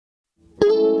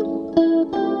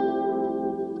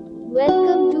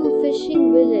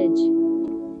fishing village.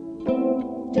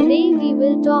 Today we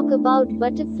will talk about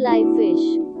butterfly fish.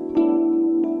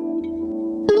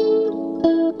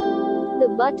 The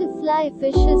butterfly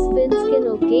fish's fins can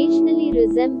occasionally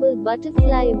resemble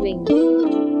butterfly wings.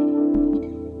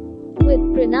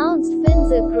 With pronounced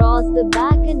fins across the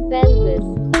back and pelvis,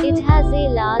 it has a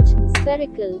large,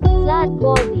 spherical, flat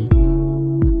body.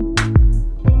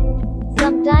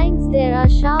 Sometimes there are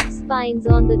sharp spines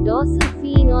on the dorsal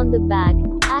fin on the back,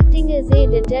 acting as a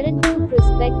deterrent to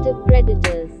prospective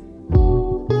predators.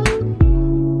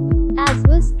 As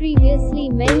was previously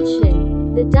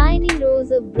mentioned, the tiny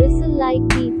rows of bristle-like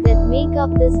teeth that make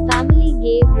up this family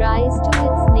gave rise to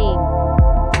its name.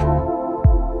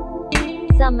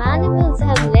 Some animals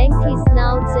have lengthy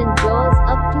snouts and jaws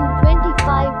up to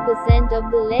 25%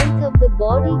 of the length of the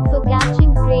body for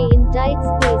catching prey in tight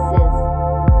spaces.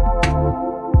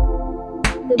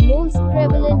 The most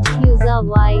prevalent hues are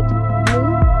white,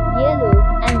 blue, yellow,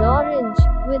 and orange,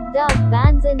 with dark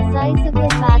bands and sizable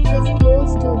patches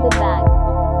close to the back.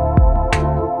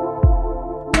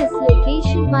 This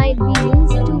location might be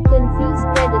used to confuse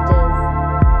predators.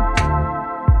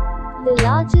 The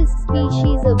largest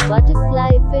species of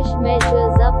butterfly fish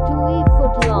measures up to a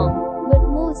foot long, but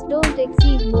most don't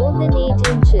exceed more than 8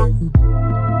 inches.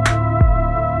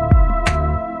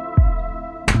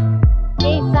 A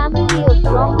family of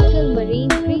tropical marine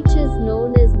creatures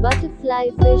known as butterfly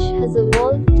fish has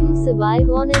evolved to survive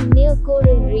on and near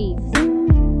coral reefs.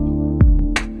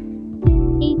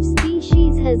 Each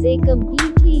species has a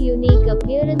completely unique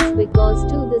appearance because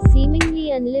to the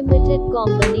seemingly unlimited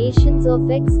combinations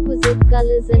of exquisite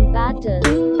colors and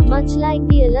patterns, much like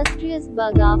the illustrious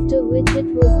bug after which it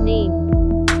was named.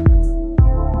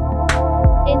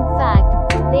 In fact,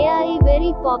 they are a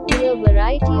very popular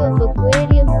variety of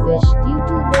aquarium fish due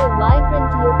to their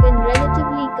vibrant look and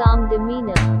relatively calm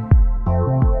demeanor.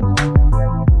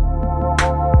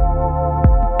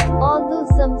 Although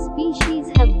some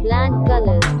species have bland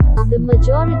colors, the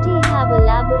majority have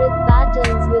elaborate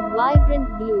patterns with vibrant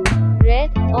blue,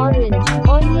 red, orange,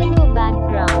 or yellow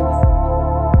backgrounds.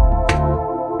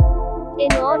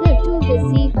 In order to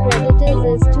deceive predators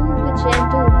as to which end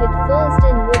to hit first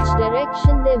and which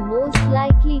direction they're most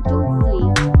likely to flee,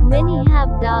 many have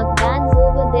dark bands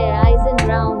over their eyes and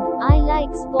round,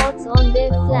 eye-like spots on their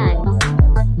flanks.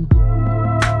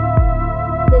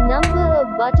 The number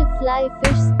of butterfly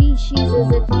fish species is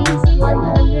at least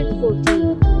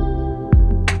 114.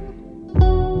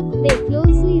 They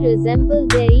closely resemble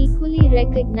their equally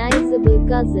recognizable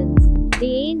cousins,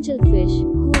 the angelfish,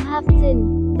 who have thin,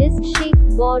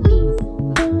 disc-shaped bodies.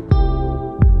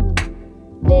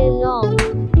 Their long,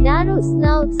 narrow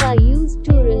snouts are used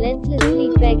to relentlessly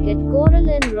peck at coral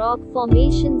and rock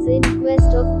formations in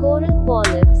quest of coral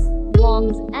polyps,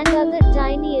 worms, and other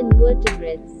tiny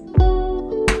invertebrates.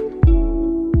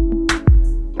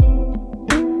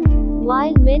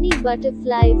 While many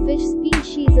butterfly fish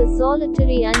species are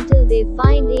solitary until they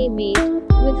find a mate,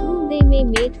 with whom they may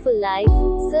mate for life,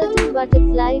 certain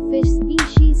butterfly fish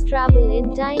species travel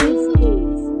in tiny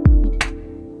schools.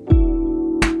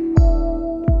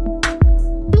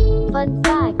 Fun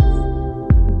facts: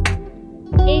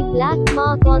 a black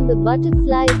mark on the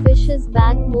butterfly fish's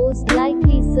back most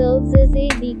likely serves as a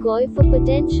decoy for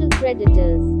potential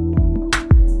predators.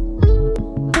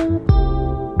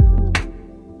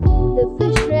 The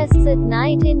fish rests at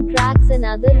night in cracks and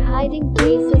other hiding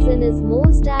places and is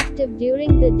most active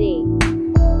during the day.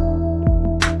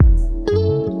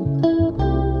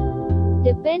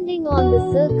 Depending on the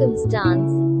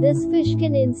circumstance, this fish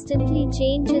can instantly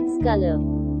change its color.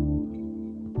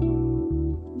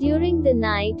 During the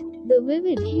night, the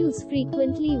vivid hues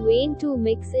frequently wane to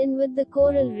mix in with the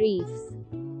coral reefs.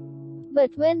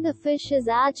 But when the fish is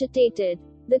agitated,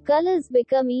 the colors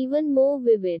become even more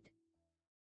vivid.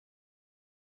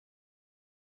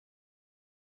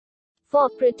 For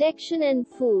protection and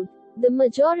food, the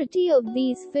majority of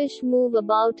these fish move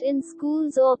about in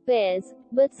schools or pairs,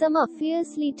 but some are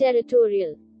fiercely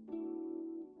territorial.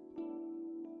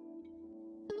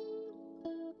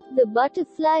 The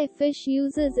butterfly fish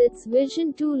uses its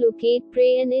vision to locate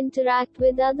prey and interact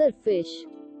with other fish.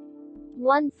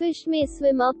 One fish may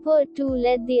swim upward to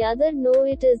let the other know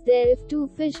it is there if two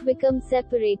fish become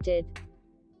separated.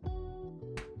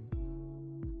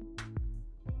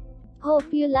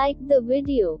 Hope you liked the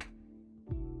video.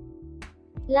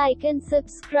 Like and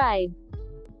subscribe.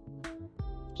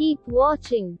 Keep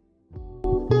watching.